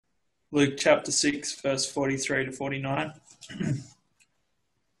Luke chapter 6, verse 43 to 49.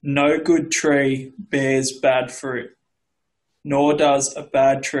 No good tree bears bad fruit, nor does a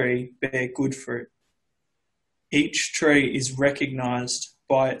bad tree bear good fruit. Each tree is recognized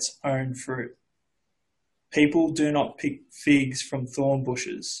by its own fruit. People do not pick figs from thorn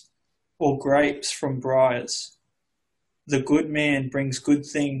bushes, or grapes from briars. The good man brings good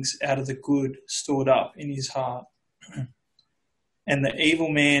things out of the good stored up in his heart, and the evil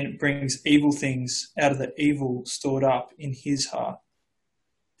man brings evil things out of the evil stored up in his heart.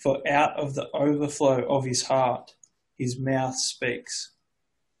 For out of the overflow of his heart, his mouth speaks.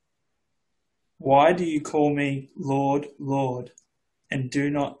 Why do you call me Lord, Lord, and do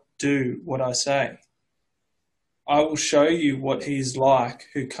not do what I say? I will show you what he is like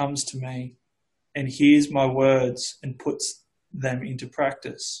who comes to me and hears my words and puts them into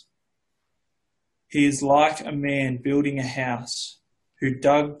practice. He is like a man building a house who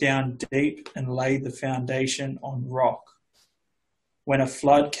dug down deep and laid the foundation on rock. When a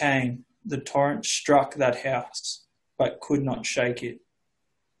flood came, the torrent struck that house, but could not shake it,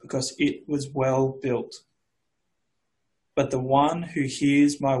 because it was well built. But the one who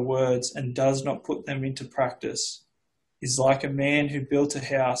hears my words and does not put them into practice is like a man who built a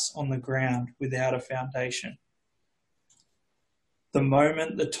house on the ground without a foundation. The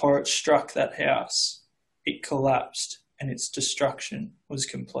moment the torrent struck that house, it collapsed and its destruction was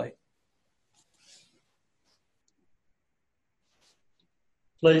complete.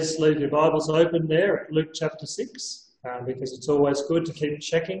 Please leave your Bibles open there at Luke chapter 6, because it's always good to keep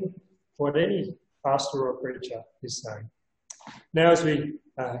checking what any pastor or preacher is saying. Now, as we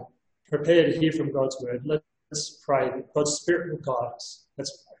prepare to hear from God's word, let's pray that God's Spirit will guide us.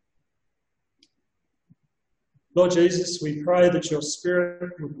 Let's pray. Lord Jesus, we pray that your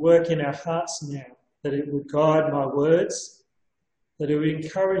Spirit would work in our hearts now, that it would guide my words, that it would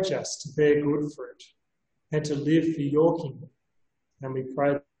encourage us to bear good fruit and to live for your kingdom. And we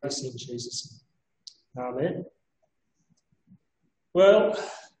pray this in Jesus' name. Amen. Well,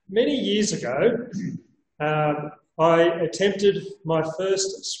 many years ago, I attempted my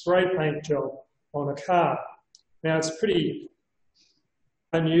first spray paint job on a car. Now, it's pretty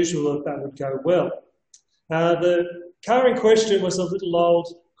unusual that would go well. The car in question was a little old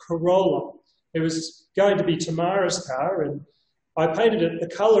Corolla. It was going to be Tamara's car, and I painted it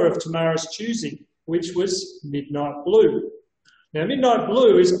the colour of Tamara's choosing, which was midnight blue. Now, midnight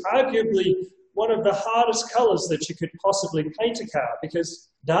blue is arguably one of the hardest colours that you could possibly paint a car, because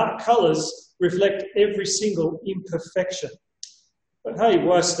dark colours reflect every single imperfection. But hey,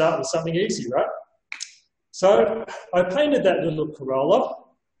 why start with something easy, right? So I painted that little Corolla,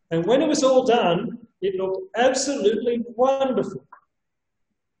 and when it was all done, it looked absolutely wonderful.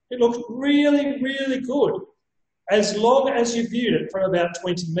 It looked really, really good, as long as you viewed it from about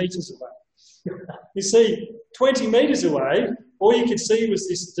 20 metres away. You see, 20 metres away, all you could see was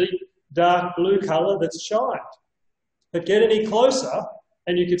this deep, dark blue colour that shined. But get any closer,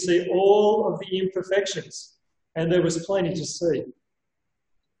 and you could see all of the imperfections, and there was plenty to see.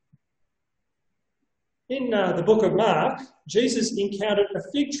 In the book of Mark, Jesus encountered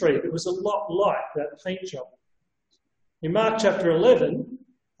a fig tree that was a lot like that paint job. In Mark chapter 11,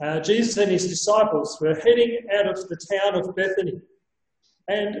 Jesus and his disciples were heading out of the town of Bethany.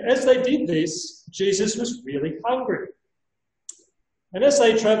 And as they did this, Jesus was really hungry. And as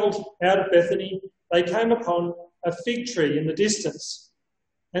they travelled out of Bethany, they came upon a fig tree in the distance.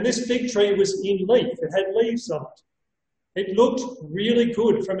 And this fig tree was in leaf. It had leaves on it. It looked really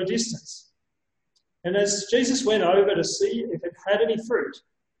good from a distance. And as Jesus went over to see if it had any fruit,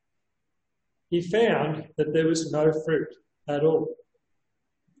 he found that there was no fruit at all.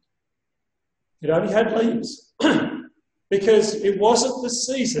 It only had leaves because it wasn't the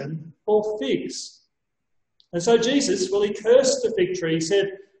season for figs. And so Jesus, well, he cursed the fig tree. He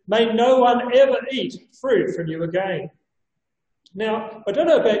said, "May no one ever eat fruit from you again." Now, I don't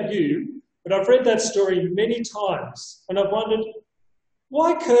know about you, but I've read that story many times, and I've wondered,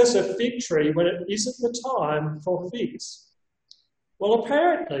 why curse a fig tree when it isn't the time for figs? Well,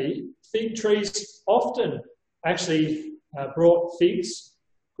 apparently, fig trees often actually grew figs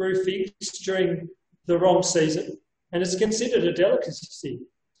during the wrong season, and it's considered a delicacy.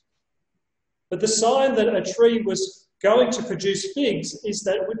 But the sign that a tree was going to produce figs is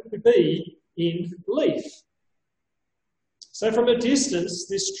that it would be in leaf. So from a distance,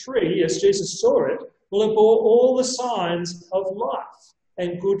 this tree, as Jesus saw it, will have bore all the signs of life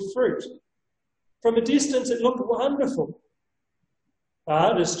and good fruit. From a distance, it looked wonderful.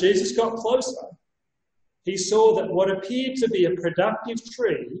 But as Jesus got closer, he saw that what appeared to be a productive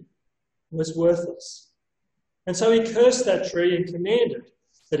tree was worthless. And so he cursed that tree and commanded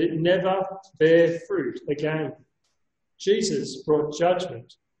that it never bear fruit again. Jesus brought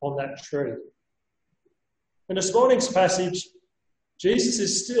judgment on that tree. In this morning's passage, Jesus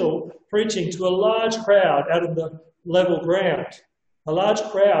is still preaching to a large crowd out of the level ground, a large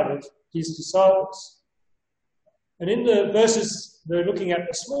crowd of his disciples. And in the verses we're looking at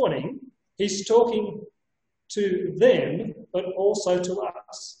this morning, he's talking to them, but also to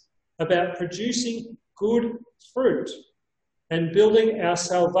us, about producing good fruit and building our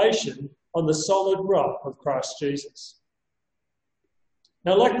salvation on the solid rock of Christ Jesus.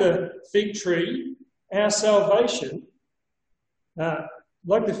 Now, like the fig tree, our salvation,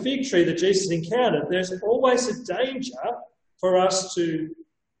 like the fig tree that Jesus encountered, there's always a danger for us to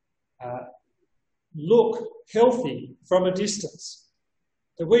look healthy from a distance.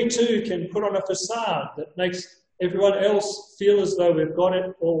 That we too can put on a facade that makes everyone else feel as though we've got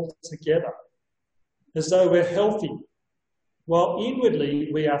it all together, as though we're healthy, while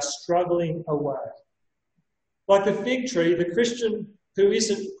inwardly we are struggling away. Like the fig tree, the Christian who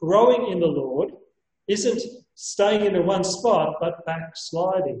isn't growing in the Lord isn't staying in the one spot but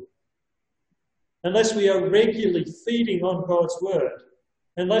backsliding. Unless we are regularly feeding on God's word,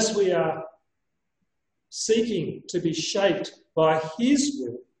 unless we are seeking to be shaped by his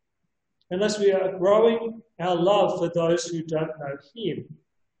will, unless we are growing our love for those who don't know him,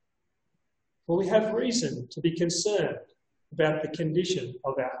 well, we have reason to be concerned about the condition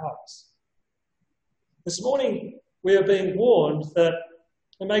of our hearts. This morning, we are being warned that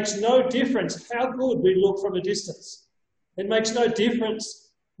it makes no difference how good we look from a distance. It makes no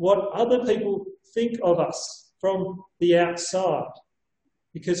difference what other people think of us from the outside,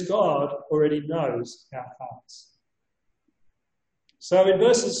 because God already knows our hearts. So in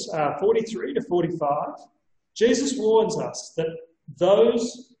verses 43 to 45, Jesus warns us that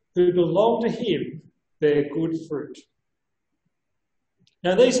those who belong to him bear good fruit.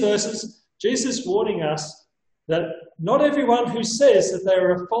 Now, these verses, Jesus is warning us that not everyone who says that they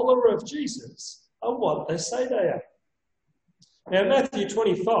are a follower of Jesus are what they say they are. Now, in Matthew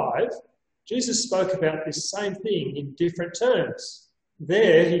 25, Jesus spoke about this same thing in different terms.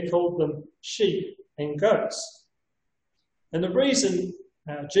 There, he called them sheep and goats. And the reason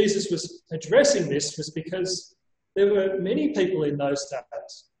Jesus was addressing this was because there were many people in those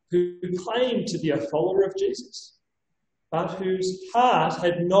days who claimed to be a follower of Jesus, but whose heart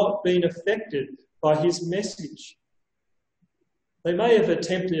had not been affected by his message. They may have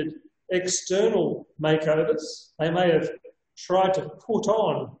attempted external makeovers. They may have tried to put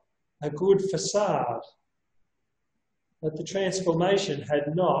on a good facade, but the transformation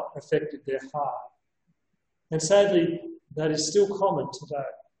had not affected their heart. And sadly, that is still common today.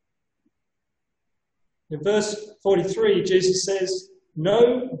 In verse 43, Jesus says,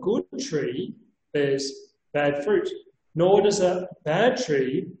 "No good tree bears bad fruit, nor does a bad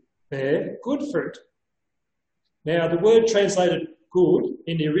tree bear good fruit." Now, the word translated good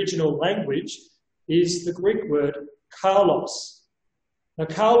in the original language is the Greek word kalos. Now,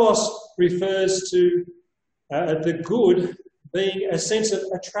 kalos refers to the good being a sense of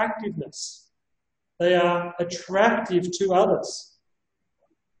attractiveness. They are attractive to others.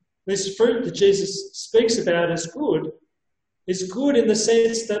 This fruit that Jesus speaks about as good is good in the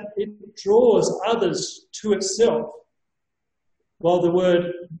sense that it draws others to itself, while the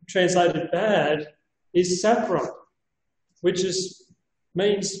word translated bad is sapphiron, which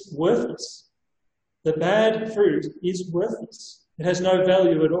means worthless. The bad fruit is worthless. It has no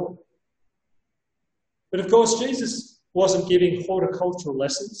value at all. But of course, Jesus wasn't giving horticultural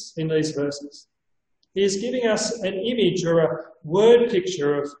lessons in these verses. He is giving us an image or a word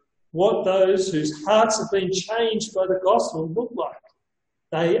picture of what those whose hearts have been changed by the gospel look like.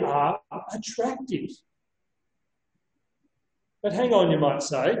 They are attractive. But hang on, you might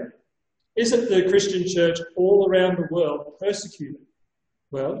say, isn't the Christian church all around the world persecuted?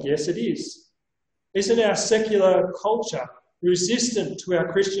 Well, yes, it is. Isn't our secular culture resistant to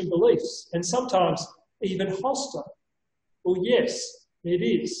our Christian beliefs and sometimes even hostile? Well, yes, it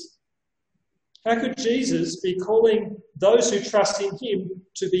is. How could Jesus be calling those who trust in him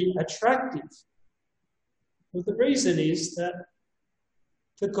to be attractive? Well, the reason is that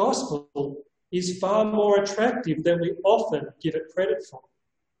the gospel is far more attractive than we often give it credit for.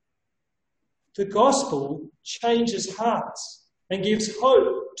 The gospel changes hearts and gives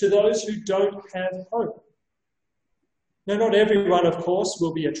hope to those who don't have hope. Now, not everyone, of course,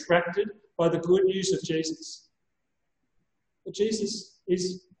 will be attracted by the good news of Jesus. But Jesus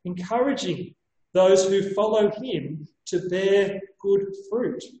is encouraging those who follow him to bear good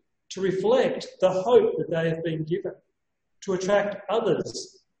fruit, to reflect the hope that they have been given, to attract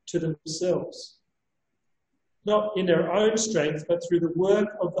others to themselves. not in their own strength, but through the work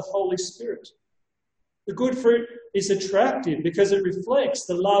of the Holy Spirit. The good fruit is attractive because it reflects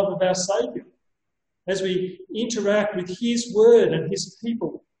the love of our Saviour as we interact with his word and his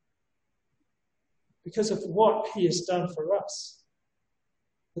people because of what he has done for us.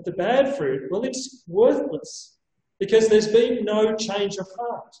 But the bad fruit, well, it's worthless because there's been no change of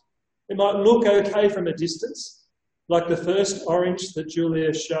heart. It might look okay from a distance, like the first orange that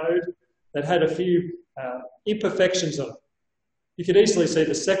Julia showed that had a few imperfections on it. You could easily see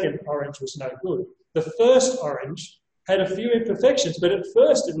the second orange was no good. The first orange had a few imperfections, but at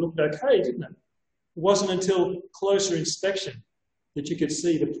first it looked okay, didn't it? It wasn't until closer inspection that you could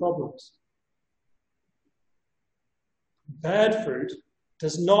see the problems. Bad fruit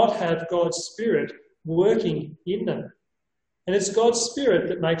does not have God's Spirit working in them. And it's God's Spirit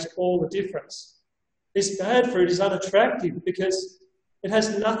that makes all the difference. This bad fruit is unattractive because it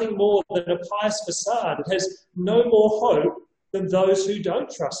has nothing more than a pious facade. It has no more hope than those who don't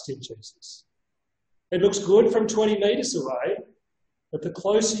trust in Jesus. It looks good from 20 metres away, but the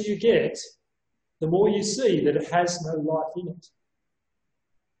closer you get, the more you see that it has no life in it.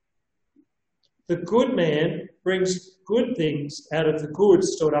 The good man brings good things out of the good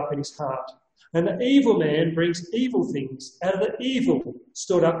stored up in his heart, and the evil man brings evil things out of the evil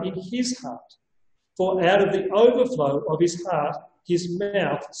stored up in his heart. For out of the overflow of his heart, his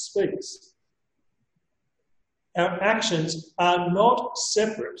mouth speaks. Our actions are not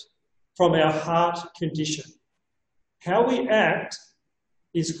separate from our heart condition. How we act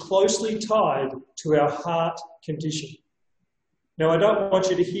is closely tied to our heart condition. Now, I don't want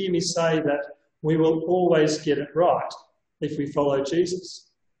you to hear me say that we will always get it right if we follow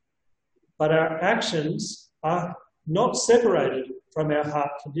Jesus. But our actions are not separated from our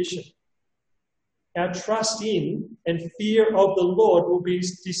heart condition. Our trust in and fear of the Lord will be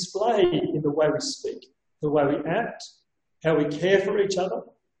displayed in the way we speak, the way we act, how we care for each other,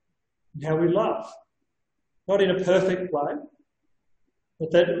 and how we love. Not in a perfect way,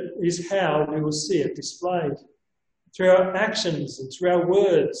 but that is how we will see it displayed. Through our actions and through our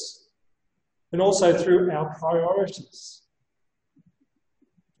words, and also through our priorities.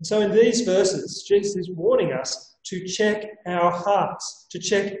 And so in these verses, Jesus is warning us to check our hearts, to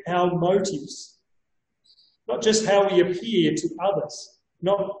check our motives. Not just how we appear to others,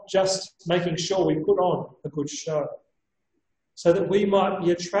 not just making sure we put on a good show, so that we might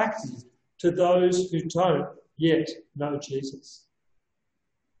be attractive to those who don't yet know Jesus.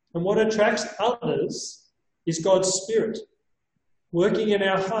 And what attracts others is God's Spirit working in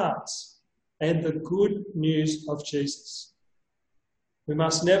our hearts and the good news of Jesus. We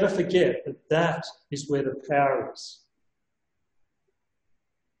must never forget that that is where the power is.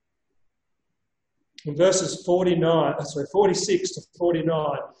 In verses 46 to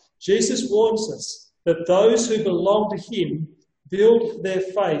 49, Jesus warns us that those who belong to him build their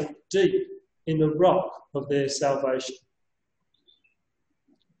faith deep in the rock of their salvation.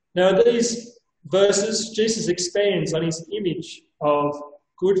 Now, in these verses, Jesus expands on his image of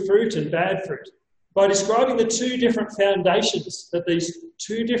good fruit and bad fruit by describing the two different foundations that these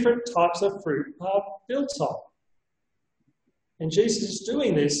two different types of fruit are built on. And Jesus is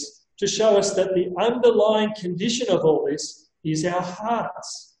doing this to show us that the underlying condition of all this is our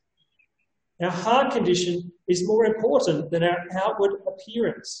hearts. Our heart condition is more important than our outward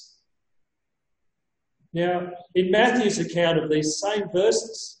appearance. Now, in Matthew's account of these same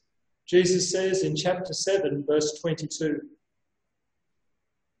verses, Jesus says in chapter 7, verse 22,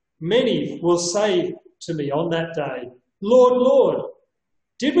 "Many will say to me on that day, 'Lord, Lord,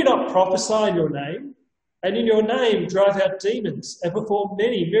 did we not prophesy in your name, and in your name drive out demons and perform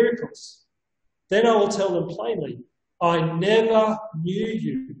many miracles?' Then I will tell them plainly, 'I never knew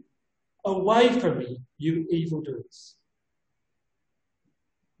you. Away from me, you evildoers.'"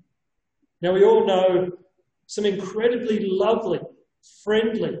 Now, we all know some incredibly lovely,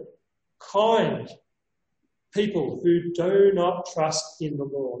 friendly, kind people who do not trust in the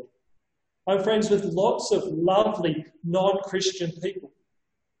Lord. I'm friends with lots of lovely non-Christian people,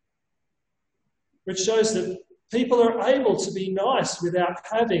 which shows that people are able to be nice without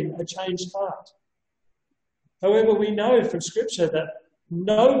having a changed heart. However, we know from Scripture that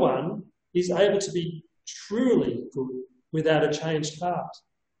no one is able to be truly good without a changed heart.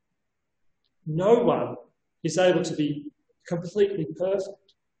 No one is able to be completely perfect.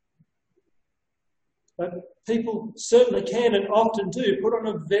 But people certainly can and often do put on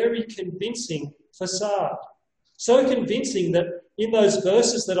a very convincing facade. So convincing that in those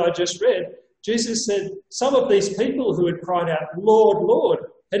verses that I just read, Jesus said some of these people who had cried out, "Lord,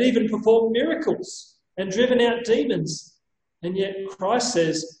 Lord," had even performed miracles and driven out demons. And yet Christ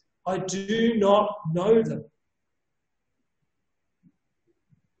says, "I do not know them.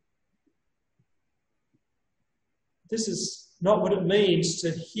 this is not what it means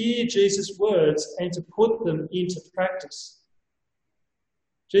to hear Jesus' words and to put them into practice.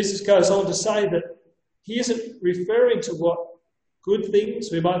 Jesus goes on to say that he isn't referring to what good things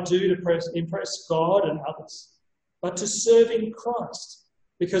we might do to impress God and others, but to serving Christ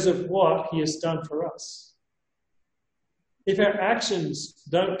because of what he has done for us. If our actions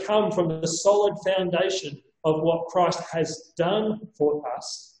don't come from the solid foundation of what Christ has done for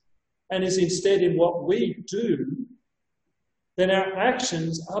us and is instead in what we do, then our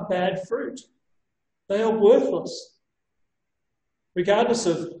actions are bad fruit. They are worthless. Regardless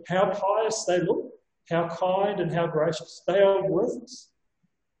of how pious they look, how kind and how gracious, they are worthless.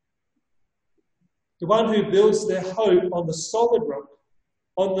 The one who builds their hope on the solid rock,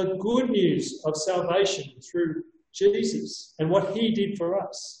 on the good news of salvation through Jesus and what he did for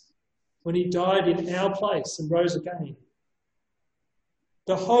us when he died in our place and rose again.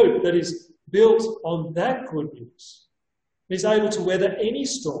 The hope that is built on that good news is able to weather any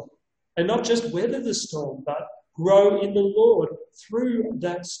storm, and not just weather the storm, but grow in the Lord through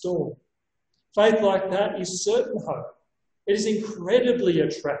that storm. Faith like that is certain hope. It is incredibly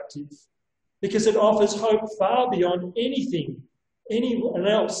attractive because it offers hope far beyond anything anyone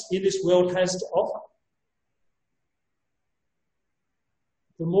else in this world has to offer.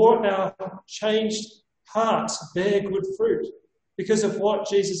 The more our changed hearts bear good fruit because of what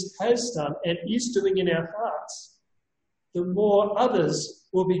Jesus has done and is doing in our hearts, the more others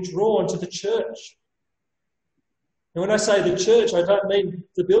will be drawn to the church. And when I say the church, I don't mean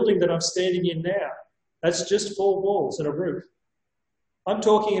the building that I'm standing in now. That's just 4 walls and a roof. I'm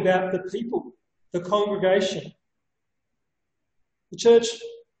talking about the people, the congregation. The church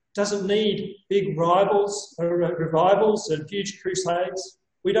doesn't need big revivals and huge crusades.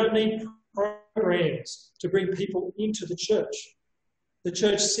 We don't need programs to bring people into the church. The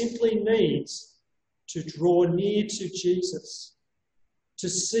church simply needs to draw near to Jesus, to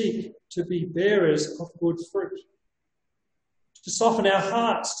seek to be bearers of good fruit, to soften our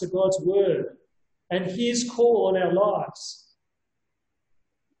hearts to God's word and his call on our lives.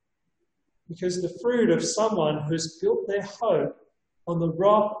 Because the fruit of someone who's built their hope on the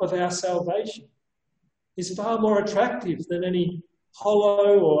rock of our salvation is far more attractive than any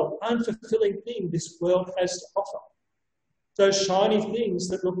hollow or unfulfilling thing this world has to offer. Those shiny things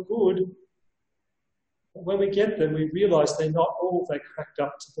that look good, but when we get them, we realise they're not all they're cracked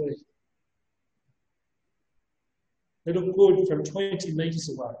up to be. They look good from 20 metres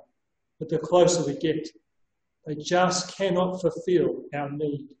away, but the closer we get, they just cannot fulfil our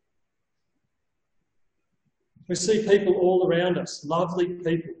need. We see people all around us, lovely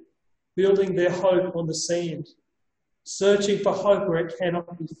people, building their hope on the sand, searching for hope where it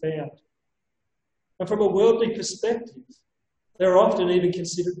cannot be found. And from a worldly perspective, they're often even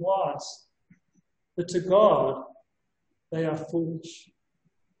considered wise. But to God, they are foolish.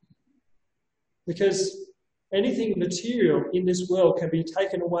 Because anything material in this world can be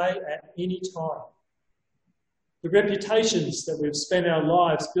taken away at any time. The reputations that we've spent our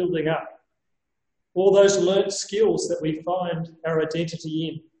lives building up, all those learnt skills that we find our identity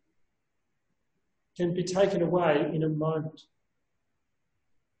in, can be taken away in a moment.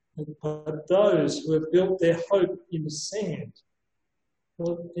 But those who have built their hope in the sand,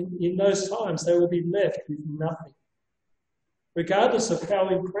 well, in those times they will be left with nothing, regardless of how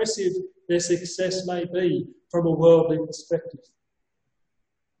impressive their success may be from a worldly perspective.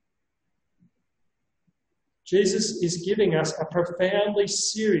 Jesus is giving us a profoundly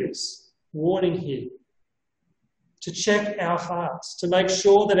serious warning here to check our hearts, to make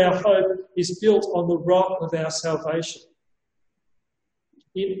sure that our hope is built on the rock of our salvation.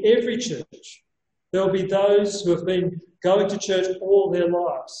 In every church, there will be those who have been going to church all their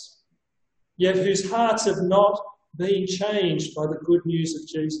lives, yet whose hearts have not been changed by the good news of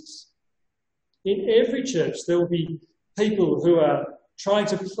Jesus. In every church, there will be people who are trying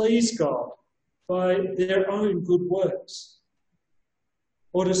to please God by their own good works,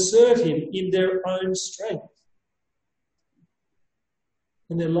 or to serve him in their own strength.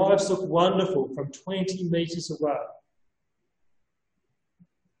 And their lives look wonderful from 20 metres away.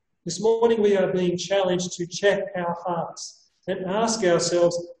 This morning we are being challenged to check our hearts and ask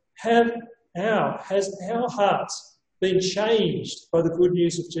ourselves, has our hearts been changed by the good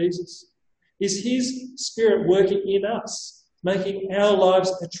news of Jesus? Is his Spirit working in us, making our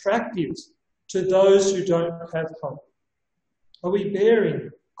lives attractive to those who don't have hope? Are we bearing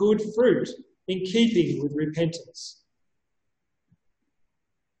good fruit in keeping with repentance?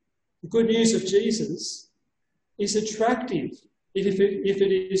 The good news of Jesus is attractive if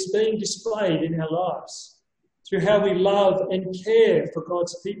it is being displayed in our lives through how we love and care for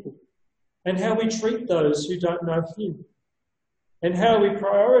God's people, and how we treat those who don't know him, and how we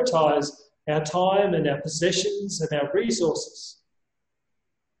prioritise our time and our possessions and our resources.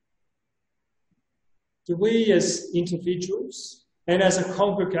 Do we as individuals and as a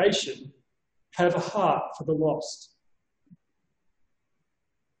congregation have a heart for the lost?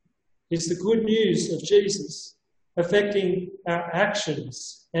 Is the good news of Jesus affecting our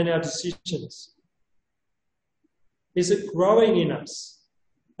actions and our decisions? Is it growing in us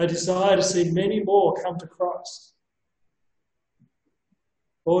a desire to see many more come to Christ?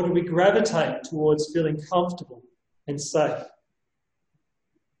 Or do we gravitate towards feeling comfortable and safe?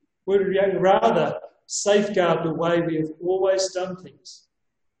 Would we rather safeguard the way we have always done things?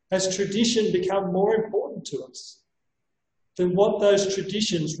 Has tradition become more important to us than what those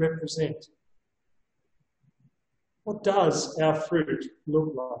traditions represent? What does our fruit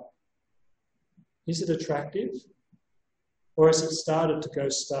look like? Is it attractive, or has it started to go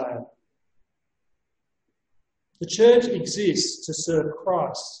stale? The church exists to serve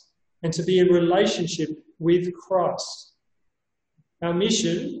Christ and to be in relationship with Christ. Our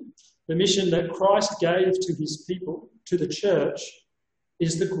mission, the mission that Christ gave to his people, to the church,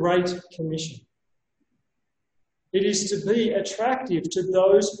 is the Great Commission. It is to be attractive to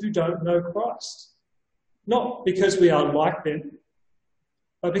those who don't know Christ, not because we are like them,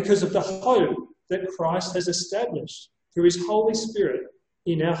 but because of the hope that Christ has established through his Holy Spirit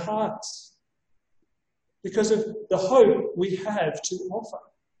in our hearts, because of the hope we have to offer.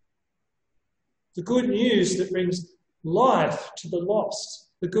 The good news that brings life to the lost,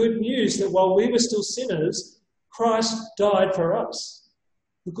 the good news that while we were still sinners, Christ died for us.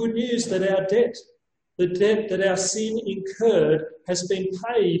 The good news that our debt, the debt that our sin incurred, has been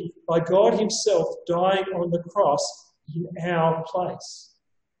paid by God himself dying on the cross in our place.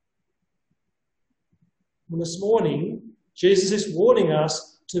 And this morning, Jesus is warning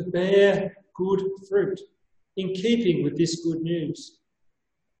us to bear good fruit in keeping with this good news,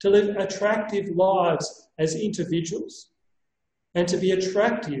 to live attractive lives as individuals and to be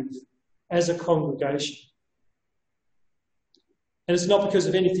attractive as a congregation. And it's not because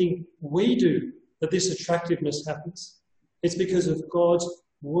of anything we do that this attractiveness happens. It's because of God's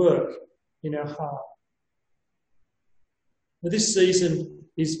work in our heart. Now, this season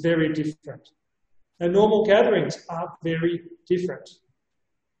is very different. Our normal gatherings are very different.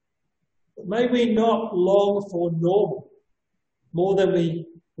 But may we not long for normal more than we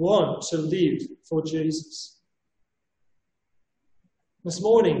want to live for Jesus. This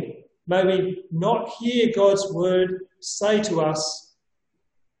morning, may we not hear God's word say to us,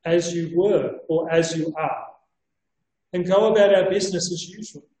 as you were or as you are, and go about our business as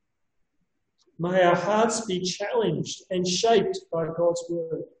usual. May our hearts be challenged and shaped by God's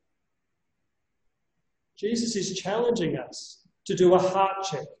word. Jesus is challenging us to do a heart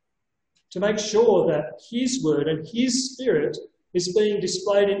check, to make sure that his word and his spirit is being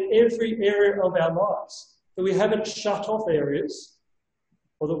displayed in every area of our lives, that we haven't shut off areas,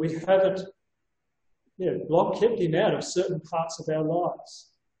 or that we haven't kept him out of certain parts of our lives.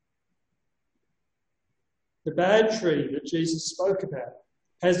 The bad tree that Jesus spoke about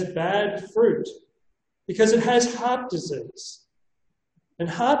has bad fruit because it has heart disease. And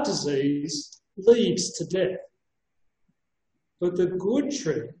heart disease leads to death. But the good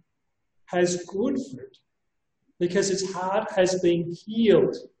tree has good fruit because its heart has been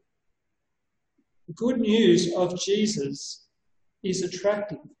healed. The good news of Jesus is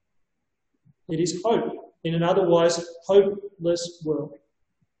attractive. It is hope in an otherwise hopeless world.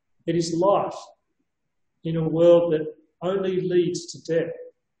 It is life in a world that only leads to death.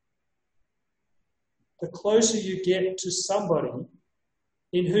 The closer you get to somebody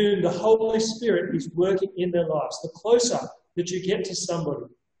in whom the Holy Spirit is working in their lives, the closer that you get to somebody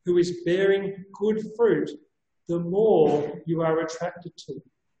who is bearing good fruit, the more you are attracted to.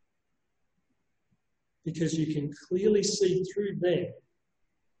 Because you can clearly see through them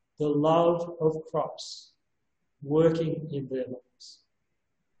the love of Christ working in their lives.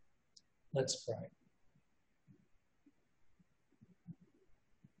 Let's pray.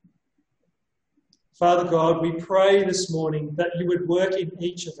 Father God, we pray this morning that you would work in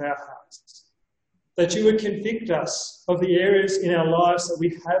each of our hearts, that you would convict us of the areas in our lives that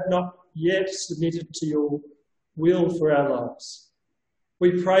we have not yet submitted to your will for our lives.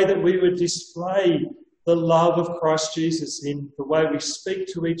 We pray that we would display the love of Christ Jesus in the way we speak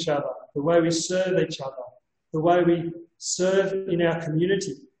to each other, the way we serve each other, the way we serve in our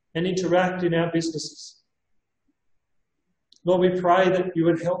community and interact in our businesses. Lord, we pray that you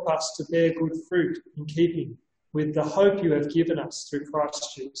would help us to bear good fruit in keeping with the hope you have given us through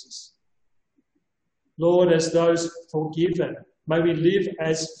Christ Jesus. Lord, as those forgiven, may we live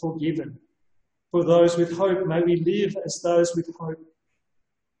as forgiven For those with hope, may we live as those with hope.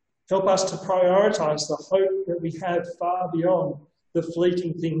 Help us to prioritise the hope that we have far beyond the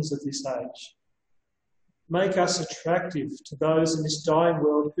fleeting things of this age. Make us attractive to those in this dying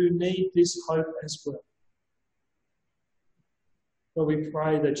world who need this hope as well. Lord, we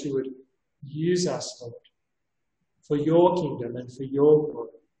pray that you would use us, Lord, for your kingdom and for your glory.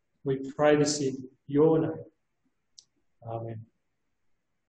 We pray this in your name. Amen.